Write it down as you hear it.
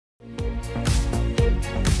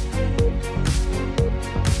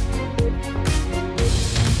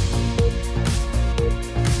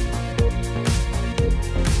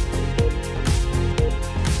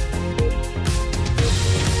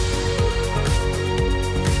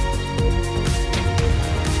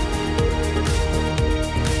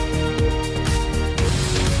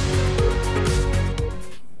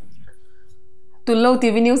Tullo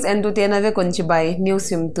TV News and to tena ve konchibai news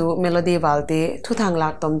sim to Melody Valte thu thang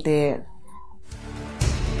lak tomte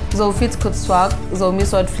Zofits Kutswak Zomi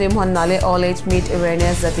short film honnale all age meet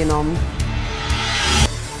awareness zatinom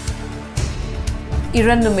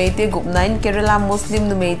Iran numete group 9 Kerala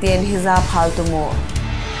Muslim numete and hijab haltumo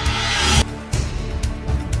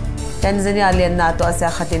Tanzania lian nato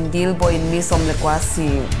asya khatin deal boy in mi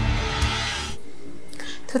somlekwasi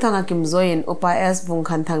Thutanga Kimzoin Upa S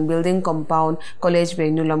Bungkhan Thang Building Compound College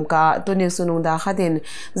Bank Nulamka Tuni Sunung Da Khatin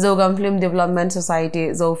Zogam Film Development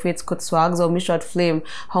Society Zofits Kutswag Zomi Short Film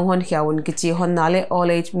Honghon Khiawun Kichi Honnale All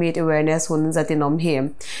Age Meet Awareness Hun Zatinom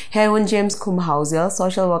Him Heun James Kumhausil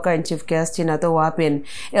Social Worker and Chief Guest Chinato Wapin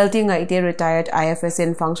LT Nga Ite Retired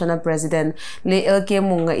IFSN Functional President Le LK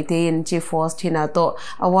Munga Ite in Chief Force Chinato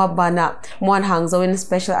Awabana Muan Hangzoin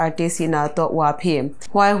Special Artist Chinato Wapi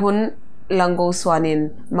Why Hun Lango Swanin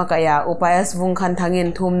Makaya Upayas Vungkhan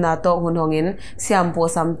Thangin Thum Nato Hunhongin Siampo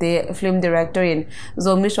Samte Film Director in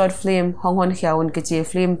Zomi Short Film Honghon Khiawun Kichi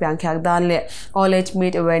Film Pyangkhyak Dan Le All Age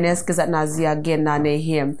Meet Awareness Kizat Nazia Gen Nane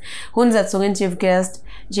Him Hunzat Sungin Chief Guest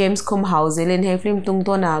James Kumhausil in He Film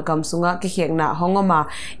Tungtona Kamsunga Kikhekna Hongoma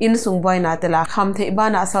In Sungboy Na Tela Khamthei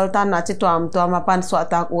Bana Sultan Na Chitwam Tuama Pan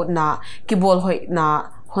Swatak Ut Na Kibol Hoi Na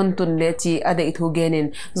Hontun Lechi Ade Ithu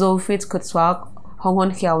Genin Zofits Kutswak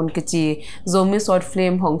Honghon Khiawun Kichi Zomi Short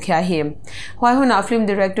Film Hong Khia Him Hwai Huna Film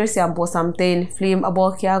Director Siampo Samtain Film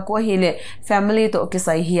Abo Khia Ko Hile Family To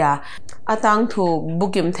Kisai Hia Atang Thu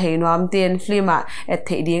Bukim Theinwam Ten Filma Et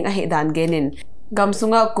Theiding A Hidan Genin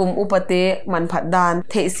Gamsunga Kum Upate Manphat Dan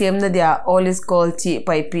Thei Siam Na Dia All Is Called Chi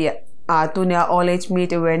Paipi Tunya All Age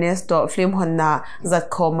Meet Awareness To Film Honna Zat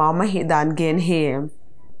Khoma Ma Hidan Gen Him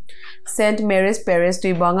St. Mary's Parish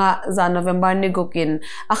Tuibanga za November ni Gukin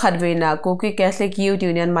Akhadveina Kuki Catholic Youth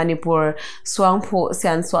Union Manipur Swangphu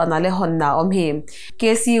Sianso Anale Honna Omhi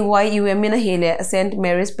KCYUM na Hile St.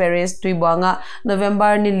 Mary's Parish Tuibanga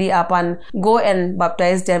November ni Li Apan Go and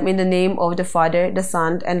baptize them in the name of the Father, the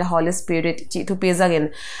Son and the Holy Spirit Chitu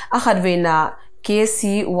Pezagin Akhadveina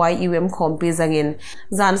KCYUM Khompi Zangin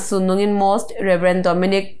Zan Sunungin Most Reverend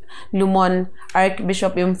Dominic Lumon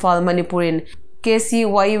Archbishop Imphal Manipurin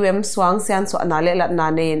KCYUM Swang Sian So Anale Lat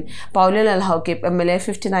Nanein Paulin Al Haukip MLA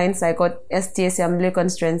 59 Saikot ST Assembly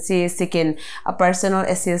Constituency Sikin a personal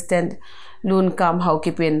assistant Lun Kam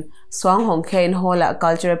Haukipin Swang Hong Khain Hola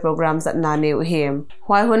cultural programs at Nane Uhim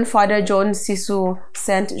Why Hun Father John Sisu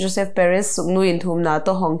St. Joseph Parish Suknuin Thum Na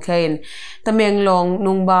To Hong Khain Tameng Long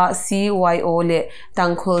Nungba CYO Le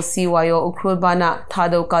Tangkhul CYO Ukrul Bana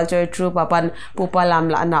Thado Culture Troop Apan Pupalam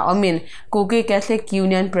La Na Omin Kuki Catholic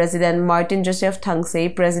Union President Martin Joseph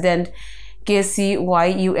Thangsei President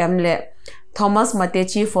KCYUM Le Thomas Mate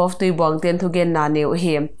Chief of Tuibong Ten Thugen Nane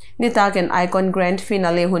Uhim Nitaken Icon Grand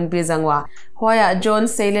Finale Hun Bizangwa Hoya John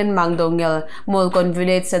Salen Mangdongel Molkon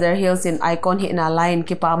Village Cedar Hills in Icon Hina Line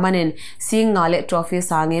Kipamanin Sing Ngale Trophy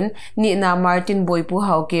Sangin Ni Na Martin Boypu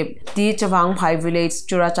Haukip Ti Chavang Phai Village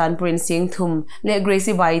Churachan Prince Sing Thum Le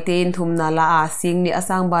Gracie Baitain Thum Na La A Sing Ni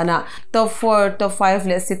Asang Bana Top 4 Top 5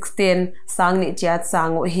 Le 16 Sang Ni Chiat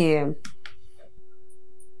Sang Uhim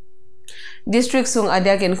District Sung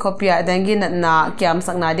Adyak in Kopia Dangin na Kiam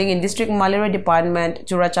Sangnading in District Malaria Department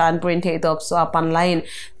Churachan Print Top so apan line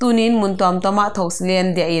Tunin Muntom Toma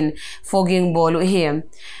Thokslian dia in Fogging Bolu him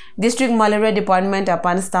District Malaria Department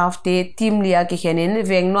apan staff te team lia Kikenin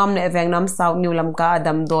Vengnom ne Vengnam South Nulamka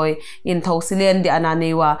Adam Doi in Thokslian dia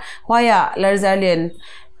ananewa Hoya Larzalian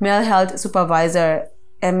Male Health Supervisor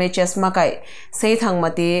MHS Makai Say Thang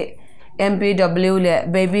Mati MPW le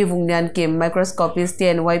Baby Vungnian Kim Microscopist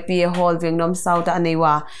and YPA Hall Vietnam South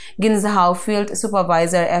Anewa Ginzahau Field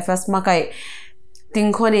Supervisor FS Makai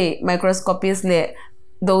Tingkhoni Microscopist le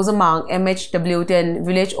Dozamang MHW10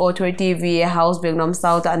 Village Authority VA House Vietnam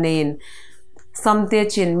South Anein Samte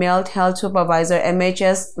Chin Male Health Supervisor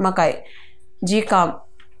MHS Makai G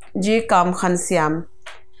Kam Khansiam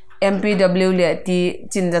MPW le Ti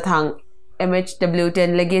Chindathang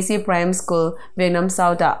MHW10 Legacy Prime School Vietnam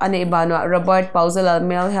South Ane Ibanwa Robert Pauzalal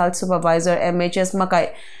Male Health Supervisor MHS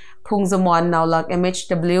Makai Phungzamuan Naulak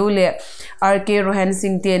MHW Le RK Rohan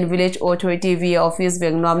Singh Tien Village Authority VA Office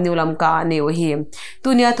Vietnam Nulamka Ane Uhi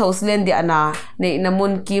Tunia Thouslen Di Ana Ne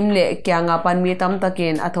Namun Kim Le Kya Ngapan Mi Tam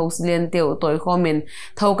Takin A Thouslen Teo Toy Khomin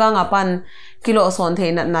Thauka Ngapan kilo son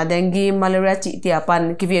theina na dengue malaria chi tia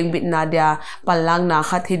pan kivieng bit na dia panlang na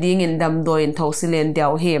khat hiding in dam doin thosilen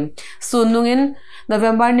diaw hi sunungin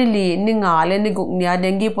November ni li ninga le ni guknia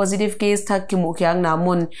dengue positive case thak ki mukhyang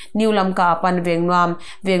namun niulam ka pan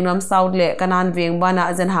vengnam south le kanan veng bana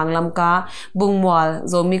zen hanglam ka bungmwal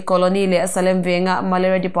zomi colony le salem venga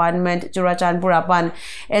malaria department churachandpura pan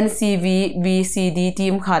ncv bcd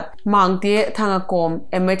team khat mangte thanga kom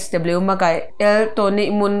mhw makai el toni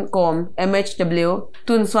mun kom mhw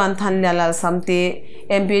tunswan thanlalal samte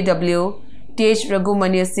mpw th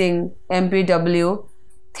ragumani singh mpw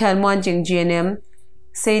thelmon jing gnm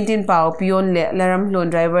Saintin Pau Pion le Laram Lone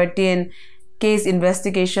Driver 10 case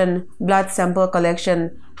investigation blood sample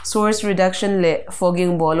collection source reduction le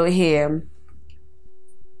fogging bolo here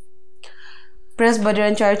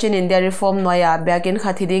Presbyterian Church in India reform noya back in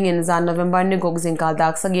khathiding in Jan November ni gokjing ka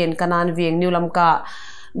dak sagen kanan vieng niulam ka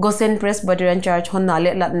Gosen Presbyterian Church honna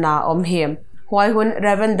le latna om hem Hwai hun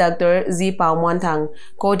Reverend Dr. Z Pau Monthang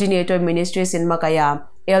coordinator ministries in Makaya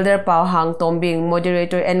Elder Pau Hang Tombing,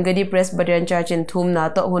 moderator Engadi Presbyterian Church in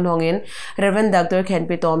Thumna to Hun Hongin, Reverend Dr.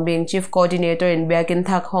 Kenpi Tombing, chief coordinator in Beakin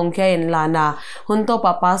Thak Hongkya in Lana, Hunto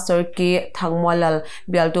Pa Pastor Ki Thangmolal,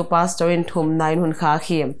 Bialtu Pastor in Thumna in Hun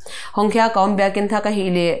Khaki. Hongkya Kaum Beakin Thaka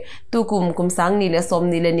Hile, Tukum Kumsang Nile Som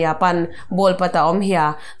Nile Niapan, Bol Pata Om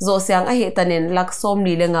Hia, Zo Siang Ahitanin, Lak Som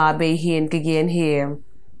Nile Nga Behin Kigen Here.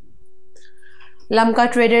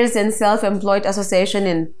 Lamka Traders and Self-Employed Association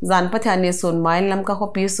in Zan Pathani Sun Main Lamka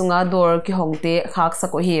Hopi Sunga Dor Ki Hongte Khak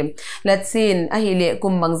Sakohi. Let's see Ahile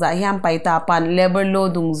Kumbangza Hiam Paita Pan Labor Law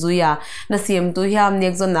Dung Zuya Nasim Tu Hiam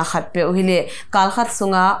Nekzon na Khat Pe Uhile Kalkhat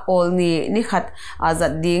Sunga Olni Nikhat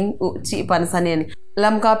Azad Ding Uchi Pan Sanin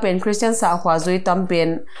Lamka Pen Christian Sa Hwazui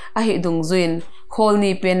Tampen Ahi Dung Zuin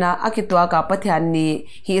Kholni Pena Akitwa Ka Pathani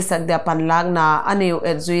Hi Sakda Pan Lagna Aneu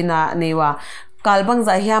Edzuina Newa Kalbang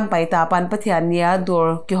Zahiam Paita Pan Pathiania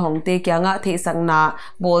Dor Ki Hongte Kyanga Theisangna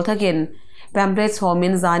Bol Thakin pamphlets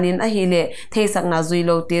homin zanin ahile theisakna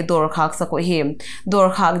zuilo te dor khak sako him dor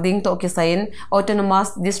khak ding to kisain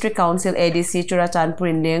autonomous district council adc churachandpur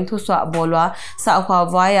indeng thuswa bolwa sa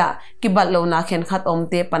khwa waya kiballo na khen khat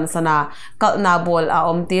omte pansana kalna bol a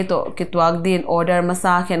omte to kitwak din order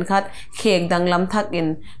masa khen khat khek danglam thak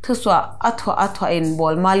in thuswa athwa in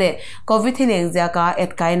bol male covid hineng jaka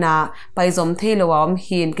et kaina paizom theilowam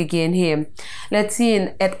hin ki gen him let's see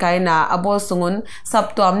in et kaina abo sungun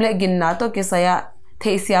saptom le ginna to saya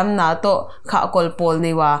theisiam na to kha kol pol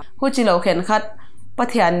niwa huchilo khen khat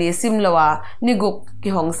pathian ni simlawa niguk ki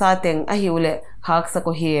hongsa teng a hiule khak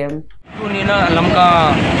sako hem tunina lamka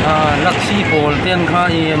laksi pol ten kha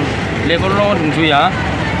em level road juya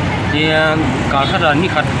em ka khara ni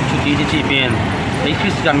khat chuti ji pen ei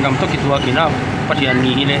christian gam to kitwa kina pathian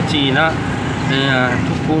ni ile chi na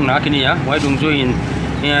thuku na kinia wai dung juin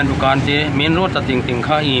dukan te main road ta ting ting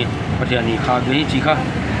kha i pathian ni kha dei chi kha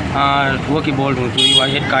thua ki bol dung chui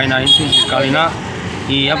wai et kai na in chu kalina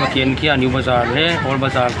i abakian kia new bazar le old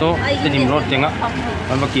bazar to tenim road tenga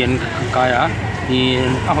abakian kaya i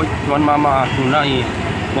ahoi tuan mama tuna i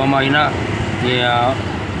wa maina ya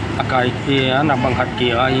akai te anak banghat ki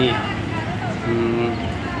ai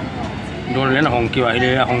dol le na hong ki wai le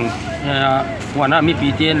hong wana mi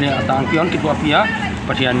pi ten le atang pion ki tua pia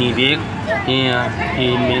pathian ni bek i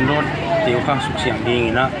main road teu kha suksiang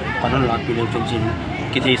ding ina panon lak pi le chin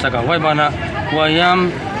kiti saka wai bana wayam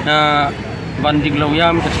banding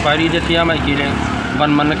loyam expiry date yam ai kile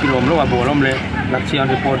ban man kilom lo abolom le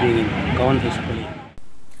laksian reporting kaun thesapali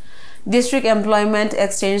District Employment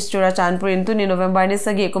Exchange Churachandpur into November ni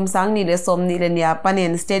sagi kumsang ni le somni le nia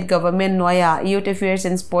panin state government noya youth affairs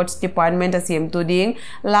and sports department asim to ding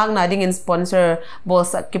lang na ding in sponsor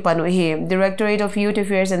boss ki panu hi directorate of youth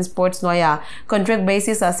affairs and sports noya contract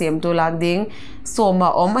basis asim to lag ding soma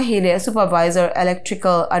om hile supervisor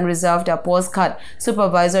electrical unreserved post cut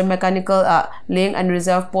supervisor mechanical ling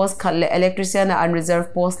unreserved post cut le electrician unreserved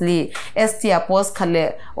post li st post cut le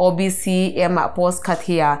obc m post cut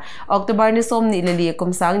here October ni som ni le li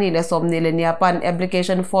kumsang ni le som ni le nia pan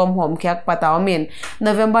application form hom khyak patawamin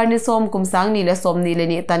November ni som kumsang ni le som ni le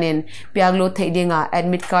ni tanin piaglo theidinga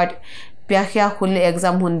admit card piakhya khul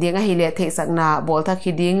exam hundinga hile theisakna bol tha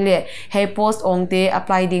khiding le hey post ongte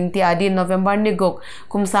apply ding ti adin November ni gok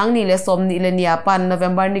kumsang ni le som ni le nia pan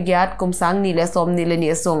November ni gyat kumsang ni le som ni le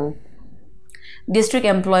ni sung District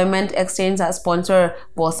Employment Exchange sponsor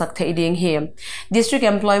bosak thei ding hi District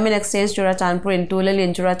Employment Exchange Churachandpur in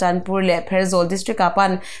Tulalin Churachandpur le Pherzol District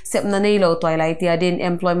apan sepna nei lo toilai tia din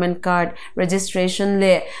employment card registration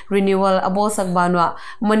le renewal abosak banwa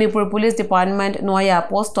Manipur Police Department noya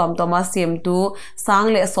post tom Thomas sim2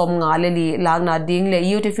 sang le som nga le li langna ding le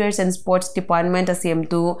Youth Affairs and Sports Department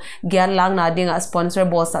sim2 gyal langna ding a sponsor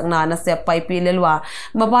bosak na na sep pai pi lelwa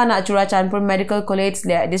mabana Churachandpur Medical College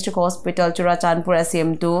le District Hospital Churachandpur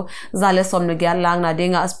sim2 zale som no gyal langna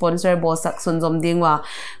ding a sponsor bosak sunjom dingwa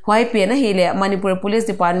hwai pe na hi le Manipur Police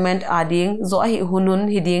Department ading zo hi hunun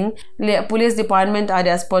hiding le Police Department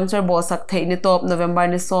ada sponsor bosak thei ni top November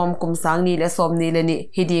ni som kumsang ni le som ni le ni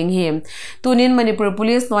hiding him tunin Manipur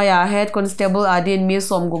Police noya Head Constable adin mi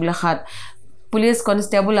som gugla khat Police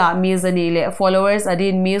Constable mi zani le followers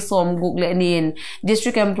adin mi som gugle nin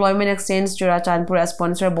District Employment Exchange Churachandpur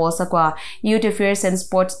sponsor bosakwa Youth Affairs and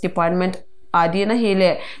Sports Department adina hele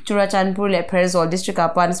Churachandpur le Pherzol District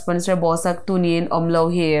apan sponsor bosak tunin omlo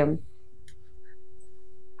hi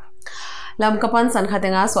Lamkapan san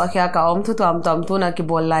khatenga so akhya ka om thu tom tu na ki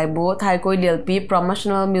bol lai bu thai koi lelpi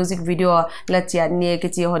promotional music video la chiat ne ke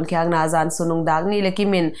chi hon khyang na jan sunung dak ni le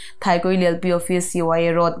kimin thai koi lelpi office CY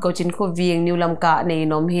road Gochin khu vieng new lamka nei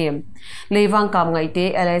nom him leiwang kam ngai te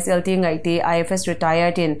LSLT ngai te IFS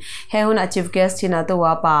retired in he hun a chief guest hina to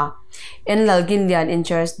wa pa en lalgin lian in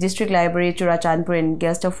charge District Library Churachandpur in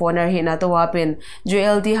guest of honor hina to wa pen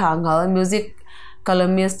JLT hangal music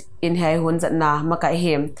columnist in hai hun zatna makai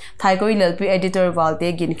hem thai koi lelpi editor walte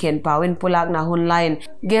gin khen pawin pulak na hun line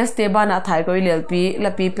guest te bana thai koi lelpi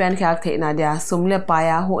lapi plan khak the na dia sumle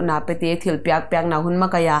paya hu na pete thil pyak pyak na hun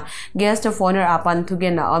makaya guest of honor apan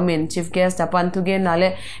thugen na amin chief guest apan thugen na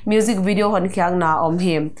le music video hon khyang na om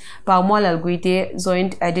hem pawmol alguite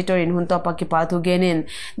joint editor in hun to pakipa thugenin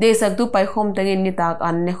de sak tu pai khom tangin ni tak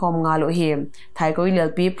an ne khom nga lo hem thai koi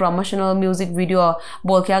lelpi promotional music video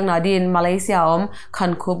bol khyang na din Malaysia om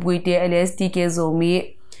khan khub LSTK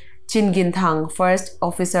Zomi Chingin Thang First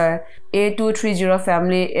Officer A230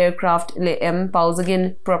 Family Aircraft le M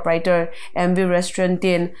Pauzagin Proprietor MV Restaurant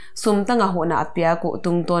tin sumtanga hona apia ko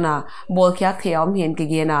tungtona bol khyak theom hen ke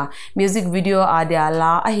gena music video adia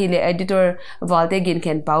la ahile editor walte gin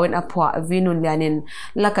ken pawen aphwa vinun lianin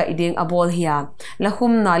laka iding abol hia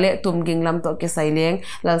lahum na le tumging lam to ke saileng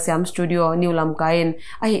lalsiam studio new lam kain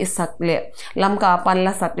ahi sak le lamka pan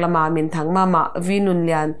la sak lama min thang mama vinun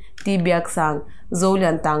lian ti biak sang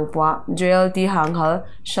Zolian Tangpwa, JLT Hanghal,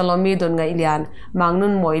 Shalomi Don Ngai Lian,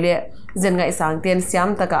 Mangnun Moile, Zen Ngai Sangten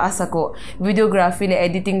Siam Taka Asako, videography le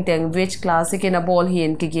editing teng which classic in a ball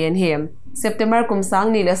hin kigen him. September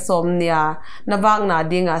kumsang ni le somnia, navang na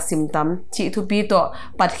dinga simtam, chi tu pito,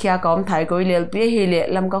 patkya kaum thai koi lel pi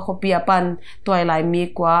hele lamka khopia pan, toilai mi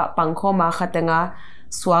kwa, pangkho ma khatenga,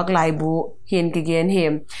 swag laibu hin kigen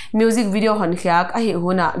him. Music video hon khyak ahi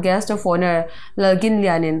huna guest of honor lalgin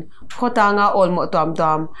lianin khotanga olmo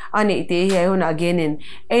tom ani te he huna againin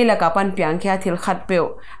eila kapan piang kya thil khat peu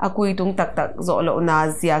akui tung tak tak zo lo na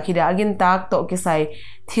zia khida agin tak to kisai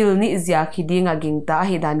thil ni zia khidinga gingta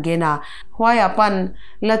hi dan gena hwaya pan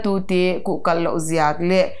latu te ku kal lo zia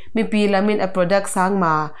le mi pi lamin a product sang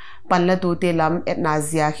ma pan latu te lam etna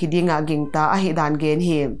zia khidinga gingta hi dan gen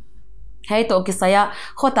hi Hei to kisaya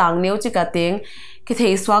khotang neu chikateng ki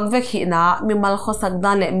thei swak vek hi na mimal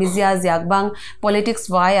khosakdan le mizia ziak bang politics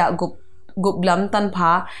via gublam tan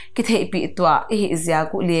pha ki thei pi twa hi zia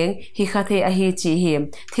ku leng hi khathe a hi chi hi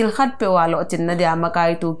thil khat pe wa lo chin na dia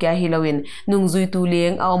makai tu kya hilowin nungzui tu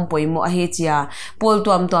leng a om poimo a hi chia pol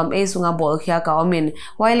tom e sunga bol khya ka omin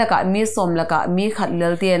waila ka mi som la ka mi khat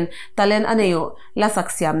lelten talen aneyo la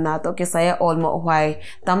saksiam na to kisaya olmo hwai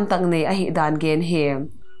tam tak nei a hi dan gen he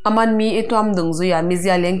Aman mi itom dungzuya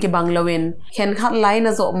mizia leng ki banglawin khen khat lai na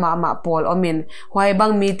zo mama pol omin hwai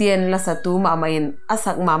bang mi tien la satu mama in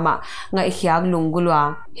asak mama ngai khyak lungulwa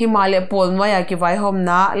himale pol noya ki vai hom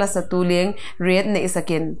na la satu leng red ne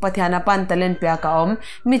isakin pathiana pan talen pya ka om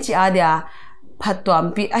mi chi adia phatwam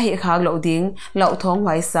pi ahi khak lo ding lo thong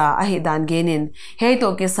hwai sa ahi dan genin hei to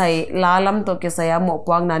ke sai lalam to ke saya mo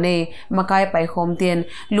kwang na ne makai pai khom ten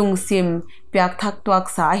lungsim pyak thak twak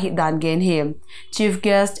sa hi dan gen he chief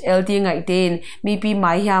guest LT ngai ten mi pi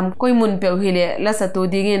mai hiam koimun pe hile la satu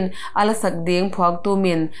dingin ala sak ding phok tu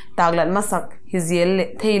min taglan masak hizel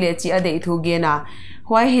theile chi ade thu gena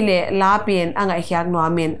hwai hile la pen angai khyak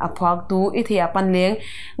noamen aphok tu ithia pan leng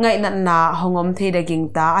ngai nat na hongom the da ging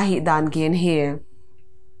ta a hi dan gen he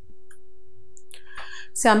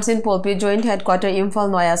Siamsin Polpi Joint Headquarter Imphal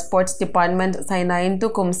Noya Sports Department Sainain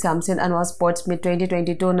Tukum Siamsin Annual Sports Meet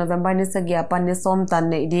 2022 November ni sagia pan ni som tan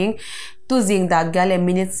nei ding tu jing da gale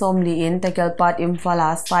minute som li in takel part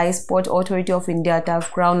Imphala Sai Sport Authority of India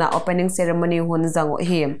turf ground na opening ceremony hun zango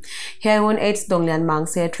hi he hun 8 donglian mang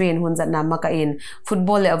se train hun zat na maka in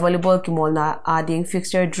football le volleyball kimol na ading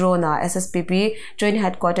fixture draw na SSPP Joint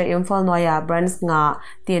Headquarter Imphal Noya brands nga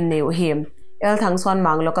tin nei hi El Thangsuan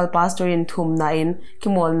Mang local pastor in Thum na in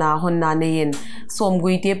Kimol na hon na nein Som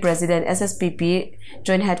Guiti President SSPP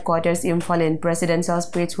Joint Headquarters Imphal in Presidential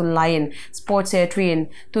Spiritual Line Sports Secretary in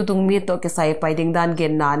Tutung mi to kesai paiding dan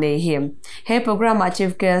gen na ne him he program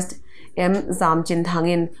chief guest M Zamchin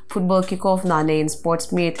Thangin football kickoff na nein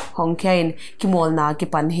sports meet Hongkain Kimol na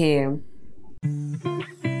kipan he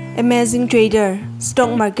Amazing Trader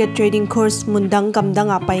Stock Market Trading Course Mundang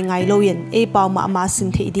Kamdanga Pai Ngai Loyen A Pau Ma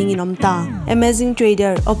Sin Thei Ding Inomta Amazing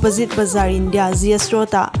Trader Opposite Bazaar India ZS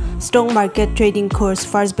Rota Stock Market Trading Course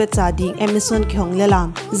First Bet Cha Ding Amazon Khong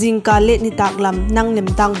Lela Jingka Let Ni Taklam Nang Lem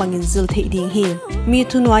Tang Bangin Zil Thei Ding Hi Mi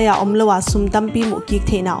Thunwaya Omlowa Sum Tampi Mu Kik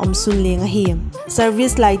Theina Om Sun Leng Hi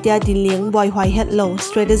Service Laitia Din Leng Boy Hwai Het Low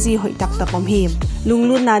Strategy Hoi Tak Takom Hi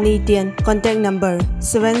Lunglu Nani Tian Contact Number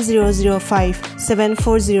 7005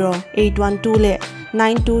 740 812 le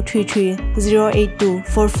 9233 082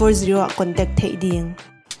 440 contact thei ding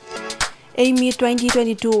Amy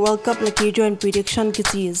 2022 World Cup Lucky Draw Prediction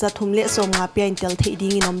kichi zathum le som nga pya intel thei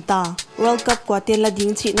ding inomta World Cup quarter la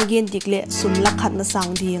ding chi na gen dikle sum la khat na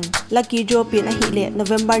sang ding Lucky Draw pe na hi le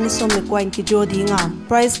November ni som le coin ki draw dinga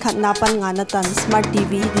prize khat na pan nga na tan smart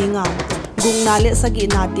TV dinga gung na le sagi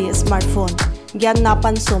na te smartphone Gyan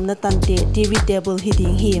napan som na tante TV table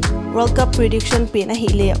hitting him World Cup prediction pe na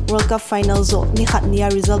hile World Cup final zo ni khat nia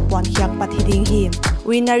result pon hyak pat hitting him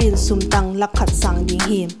winner in sumtang lakhat sang ding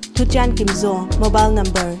him Tuchan Kimzo mobile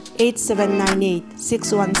number 8798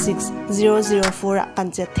 616 004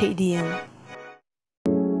 kanchet thei ding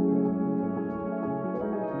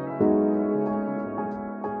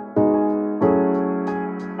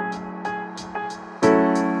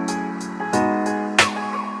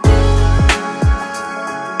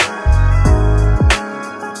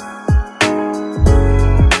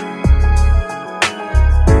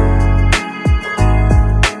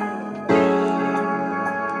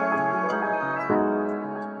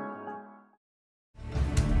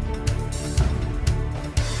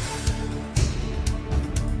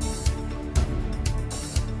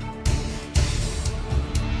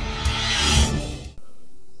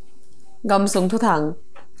Gam sung thu thang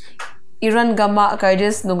Iran gama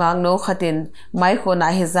Kurdish nungang no khatin mai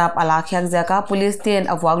khona hijab ala khyang jaka police ten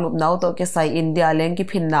awang lup nau to ke sai India leng ki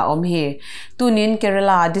phinna om hi tunin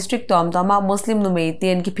Kerala district tom tama Muslim numei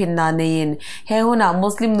ten ki phinna nein he hona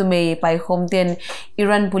Muslim numei pai khom ten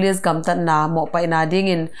Iran police gamtat na mo pai na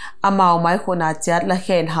dingin amau mai khona chat la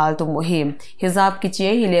khen hal tu mo hi hijab ki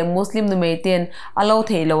che hile Muslim numei ten alo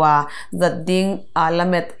theilowa zat ding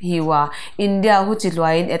alamet hiwa India hu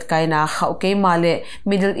chilwain et kaina khauke male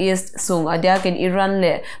Middle East sung adyak in Iran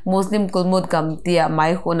le Muslim kulmut gamtia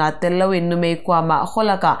mai khona telawin numei kwama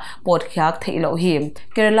kholaka pot khyak theilo hi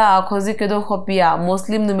Kerala akhoji kedo khopia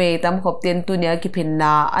Muslim numei tam khopten tunia ki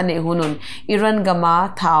phinna ane hunun Iran gama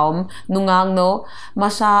thaum nungang no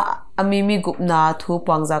masa amimi gupna thu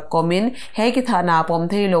pangja komin he ki thana pom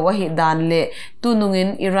theilo wa hi dan le tunungin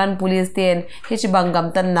Iran police ten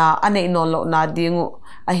hichbangam tanna ane nolo na dingu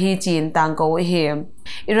ahi chin tangko he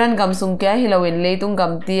Iran gamsung kya hilawin leitung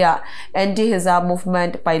gamtia anti-hijab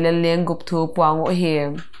movement pailal leng gupthu puango he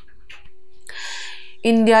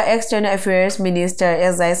India External Affairs Minister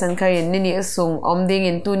S. Jaisankar in nini sung omding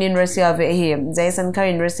in tunin Russia ve hi Jaisankar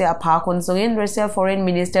in Russia apha khun sungin Russia Foreign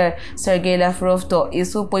Minister Sergei Lavrov to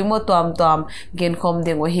isu poimo tom gen khom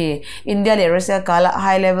ding hi India le Russia kala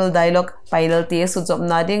high level dialogue pailal ti su job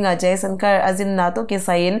na dinga Jaisankar azin na to ke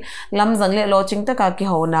sain lam jangle loching ta ka ki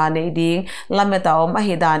hona nei ding lameta om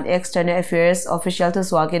ahidan External Affairs official to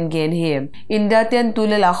swagen gen hi India ten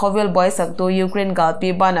tulela khovel boy sak to Ukraine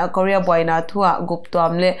galpi bana Korea boy na thua gup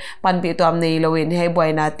tuamle panpi tuam nei lowin he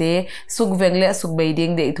boyna te sukvengle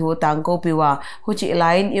sukbeiding de thu tangko piwa huchi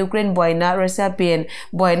line Ukraine boyna Russia pen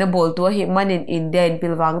boyna boltu hi manin India in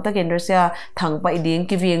pilwang takin Russia thangpa iding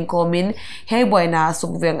kiwing komin he boyna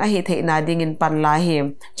sukveng a hi theina ding in panla hi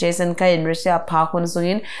Jaisankar in Russia pha khun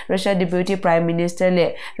sungin Russia Deputy Prime Minister le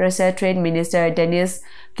Russia Trade Minister Denis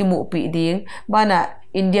Kimupi ding bana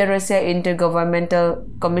India Russia Intergovernmental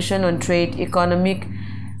Commission on Trade Economic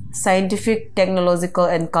Scientific,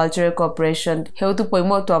 Technological and Cultural Cooperation heu tu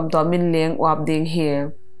poimo tom min leng wap ding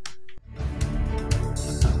here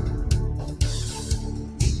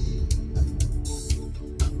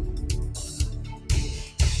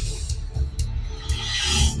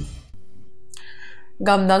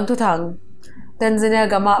gamdang thu thang Tanzania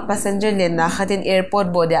gama passenger len na khatin airport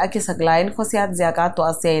bode akisak line khosiat jaka to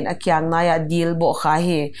asen akyang na ya deal bo kha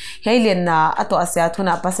hi heilen na ato asya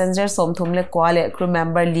thuna passenger somthum le kwale crew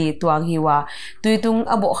member li tuang hiwa tuitung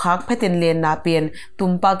abo khak phetin len na pen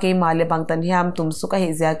tumpa ke male bangtan hiam tumsuka hi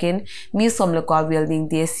jakin mi somle kwa building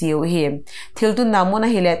de siu hi thiltu namuna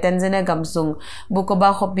hile Tanzania gamsung bukoba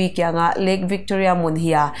khopi kyanga Lake Victoria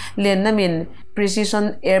munhia len namin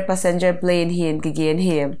precision air passenger plane hin kigen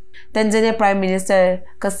hi Tanzania Prime Minister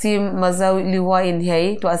Kassim Majaliwa in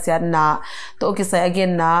hei to asian na to kisai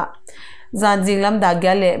again na zanjing lam da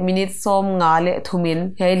gyale minute som nga le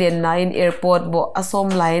thumin hei len na in airport bo asom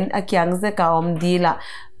line akyang je ka om dila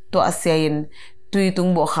to asian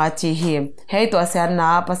tuitung bo kha chi hi hei to asian na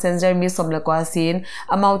passenger mi som le kwa sin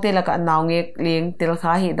amaute la ka nawnge ling tel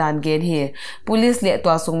kha hi dan gen hi police le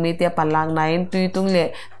to sung mi te palang nain tuitung le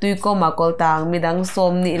tuiko makol tang midang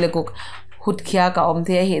som ni leguk hutkhia ka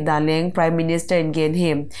omthe hi danleng Prime Minister in gen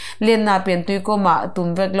him len na pen tuiko ma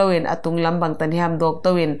tumvek loin atung lambang tan hiam dok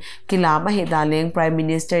towin kilama hi danleng Prime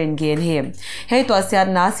Minister in gen him hei to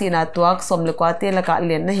asian na sina tuak somle kwa te la ka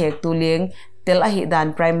len na hek tu leng tel a hi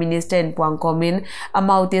dan Prime Minister in puang komin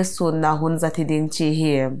amaute sun na hun zathi ding chi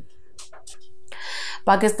hi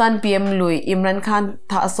Pakistan PM Lui Imran Khan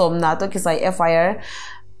tha som na to kisai FIR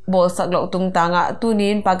bol saklo tung tanga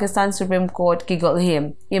tunin Pakistan Supreme Court ki gol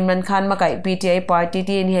him Imran Khan makai PTI party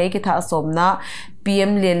tin hei ki tha somna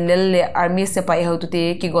PM len le army sepai ho tute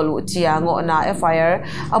ki golu chiango na FIR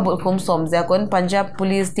abul khum som jakon Punjab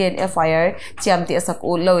Police ten FIR chiamte sak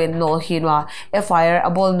u loen no hinwa FIR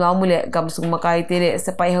abol no mule gamsung makai tele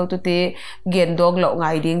sepai ho tute gen dog lo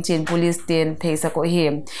ngai ding chin police ten theisa ko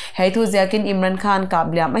him hei thu jakin Imran Khan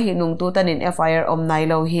kablia ma hi nung tu tanin FIR om nai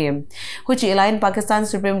lo him huchi line Pakistan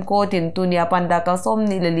Supreme Court in tunia panda ka som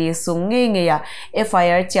ni leli sung nge ya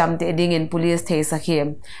FIR chiamte ding in police theisa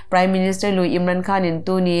him Prime Minister Lui Imran Khan in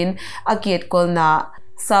tunin akiet kolna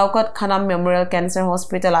Saukat Khanam Memorial Cancer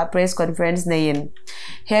Hospital a press conference nein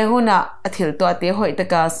hehuna athil to ate hoi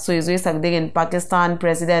taka suizui sakding in Pakistan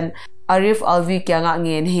President Arif Alvi kyanga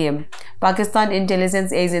ngen him Pakistan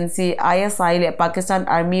Intelligence Agency ISI le Pakistan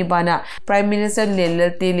Army bana Prime Minister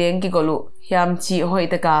lel teleng ki golu hiam chi hoi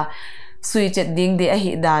taka sui chet ding de a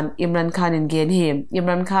hi dan Imran Khan in gen him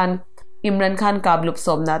Imran Khan kablup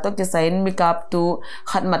somna to kisain mikap tu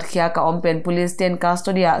khatmat khia ka ompen police ten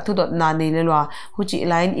custodia thudot na nei lelwa huchi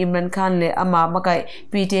line Imran Khan le ama makai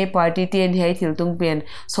PTA party ten hei thiltung pen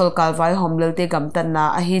solkal vai homlel te gamtan na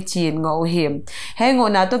a hi chin ngo him hengo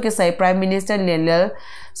na to kisai Prime Minister lelel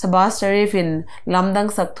Sabas Sharif in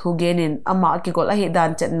lamdang sak thu genin ama ki gol a hi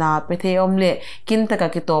dan chet na pethe omle kin taka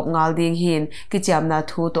ki top ngal ding hin ki cham na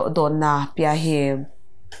thu to don na pya he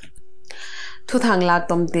thu thang lak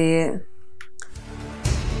tomte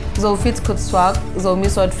Zofit Kutswak, Zomi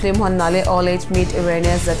Sword Film Honnale All Age Meet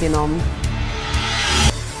Awareness Zatinom.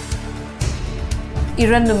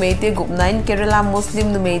 Iran Numete Group 9 Kerala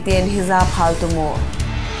Muslim Numete and Hijab Haltumo.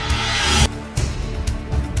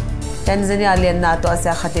 Tanzania Alien Nato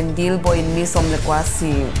Asya Khatin Deal Boy in Misom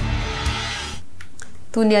Lekwasi.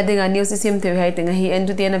 Tunia Dinga News Isim Tewi Tinga Hi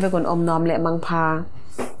Entertainer Vekon Omnom Le Mangpa.